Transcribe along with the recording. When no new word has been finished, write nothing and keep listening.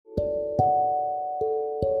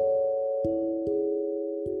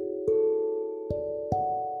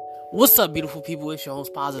What's up, beautiful people? It's your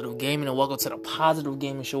host, Positive Gaming, and welcome to the Positive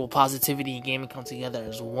Gaming Show, where positivity and gaming come together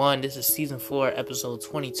as one. This is Season 4, Episode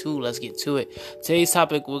 22. Let's get to it. Today's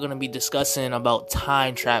topic, we're going to be discussing about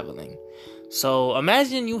time traveling. So,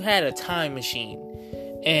 imagine you had a time machine,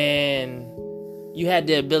 and you had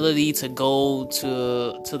the ability to go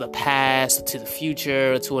to the past, to the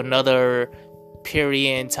future, to another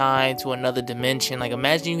period in time, to another dimension. Like,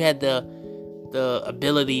 imagine you had the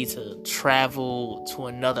ability to travel to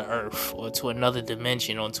another Earth or to another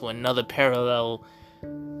dimension or to another parallel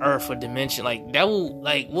Earth or dimension. Like, that will,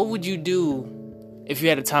 like, what would you do if you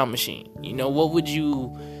had a time machine? You know, what would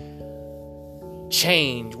you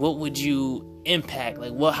change? What would you impact?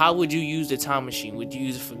 Like, how would you use the time machine? Would you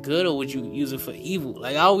use it for good or would you use it for evil?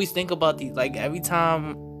 Like, I always think about these, like, every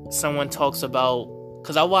time someone talks about,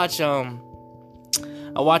 because I watch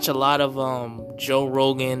a lot of Joe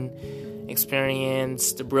Rogan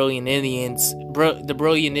Experience, The Brilliant Idiots with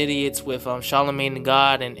Charlamagne the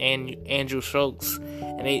God and Andrew Schultz,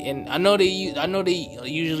 and I know they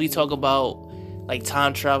usually talk about like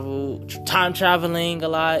time traveling a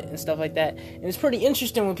lot and stuff like that, and it's pretty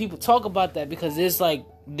interesting when people talk about that because there's like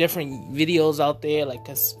different videos out there, like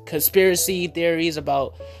conspiracy theories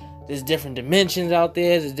about there's different dimensions out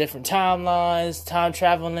there's different timelines, time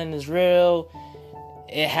traveling is real.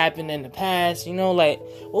 It happened in the past, you know, like,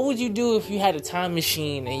 what would you do if you had a time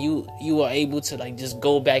machine and you were able to, like, just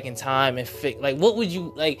go back in time and like, what would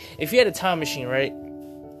you, like, if you had a time machine, right,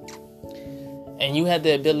 and you had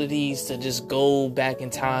the abilities to just go back in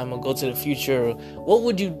time or go to the future, what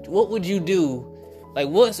would you do? Like,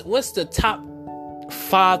 what's the top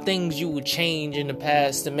 5 things you would change in the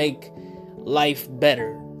past to make life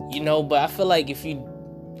better, you know? But I feel like if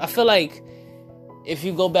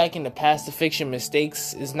you go back in the past to fix your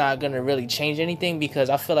mistakes, it's not going to really change anything,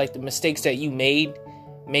 because I feel like the mistakes that you made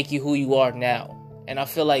make you who you are now. And I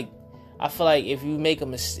feel like if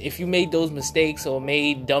you made those mistakes or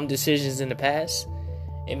made dumb decisions in the past,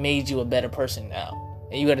 it made you a better person now.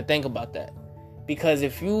 And you got to think about that. Because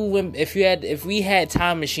if we had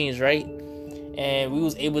time machines, right? And we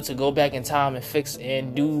was able to go back in time and fix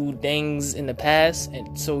and do things in the past,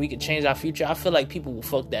 and so we could change our future, I feel like people will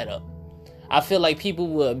fuck that up. I feel like people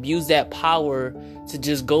will abuse that power to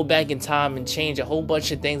just go back in time and change a whole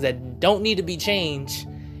bunch of things that don't need to be changed,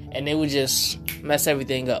 and they would just mess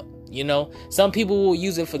everything up, you know? Some people will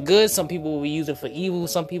use it for good, some people will use it for evil,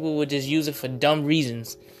 some people will just use it for dumb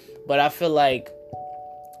reasons. But I feel like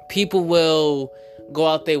people will go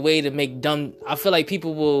out their way to make dumb... I feel like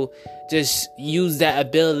people will just use that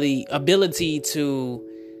ability to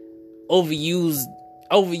overuse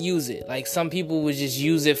it. Like, some people would just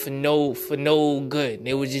use it for no good.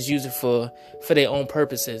 They would just use it for their own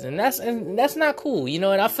purposes, and that's not cool, you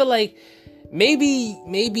know. And I feel like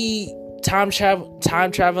maybe time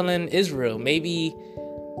traveling is real. Maybe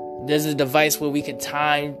there's a device where we can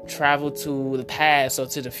time travel to the past or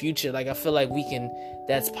to the future. Like, I feel like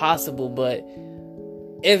that's possible. But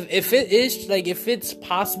if it's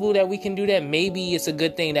possible that we can do that, maybe it's a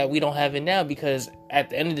good thing that we don't have it now, because at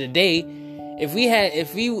the end of the day,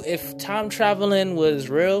 if time traveling was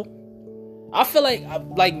real, I feel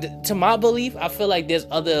like to my belief, I feel like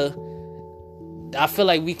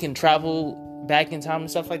we can travel back in time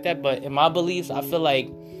and stuff like that. But in my beliefs, I feel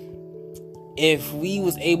like if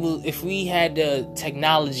we had the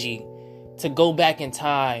technology to go back in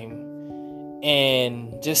time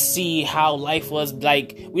and just see how life was,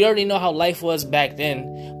 like, we already know how life was back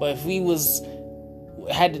then, but if we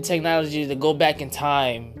had the technology to go back in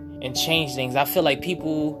time and change things, I feel like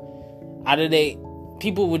people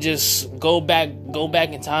would just go back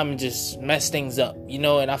in time and just mess things up, you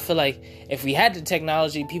know. And I feel like if we had the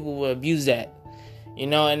technology, people would abuse that, you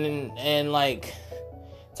know. And like,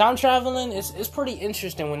 time traveling is pretty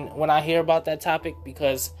interesting when I hear about that topic,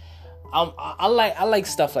 because I like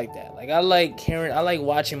stuff like that. Like, I like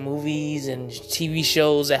watching movies and TV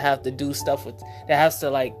shows that have to do stuff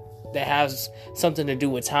that has something to do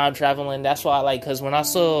with time traveling. That's why I like, because when I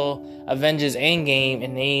saw Avengers Endgame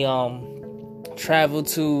and they traveled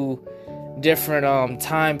to different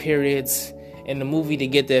time periods in the movie to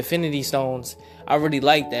get the Infinity Stones, I really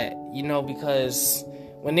like that, you know, because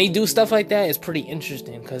when they do stuff like that, it's pretty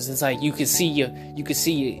interesting, because it's like you could see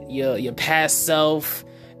your past self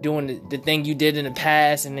doing the thing you did in the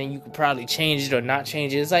past, and then you could probably change it or not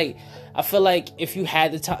change it. It's like, I feel like if you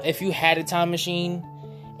had a time machine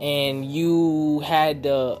and you had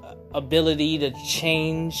the ability to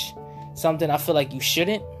change something, I feel like you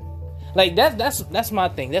shouldn't. Like, that's my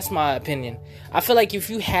thing. That's my opinion. I feel like if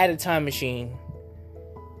you had a time machine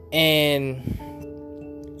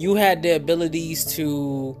and you had the abilities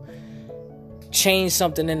to change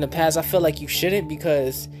something in the past, I feel like you shouldn't,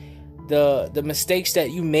 because the mistakes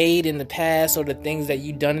that you made in the past, or the things that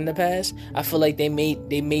you done in the past, I feel like they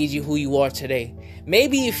made you who you are today.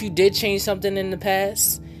 Maybe if you did change something in the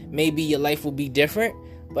past, maybe your life will be different.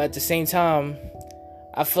 But at the same time,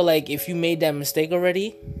 I feel like if you made that mistake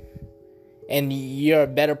already and you're a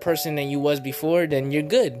better person than you was before, then you're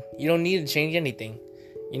good. You don't need to change anything,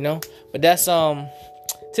 you know? But that's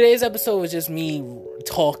today's episode was just me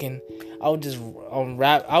talking. I was just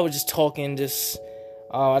rap. I was just talking.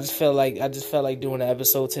 I just felt like doing an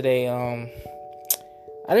episode today.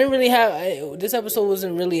 I didn't really have this episode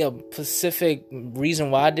wasn't really a specific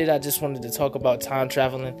reason why I did. I just wanted to talk about time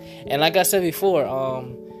traveling, and like I said before,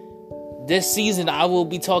 this season I will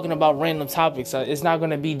be talking about random topics. It's not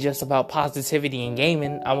going to be just about positivity and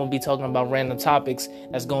gaming. I'm going to be talking about random topics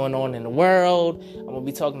that's going on in the world. I'm going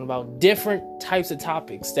to be talking about different types of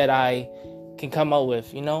topics that I can come up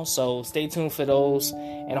with, you know? So stay tuned for those,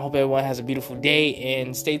 and I hope everyone has a beautiful day,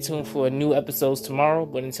 and stay tuned for new episodes tomorrow.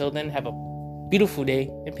 But until then, have a beautiful day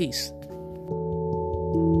and peace.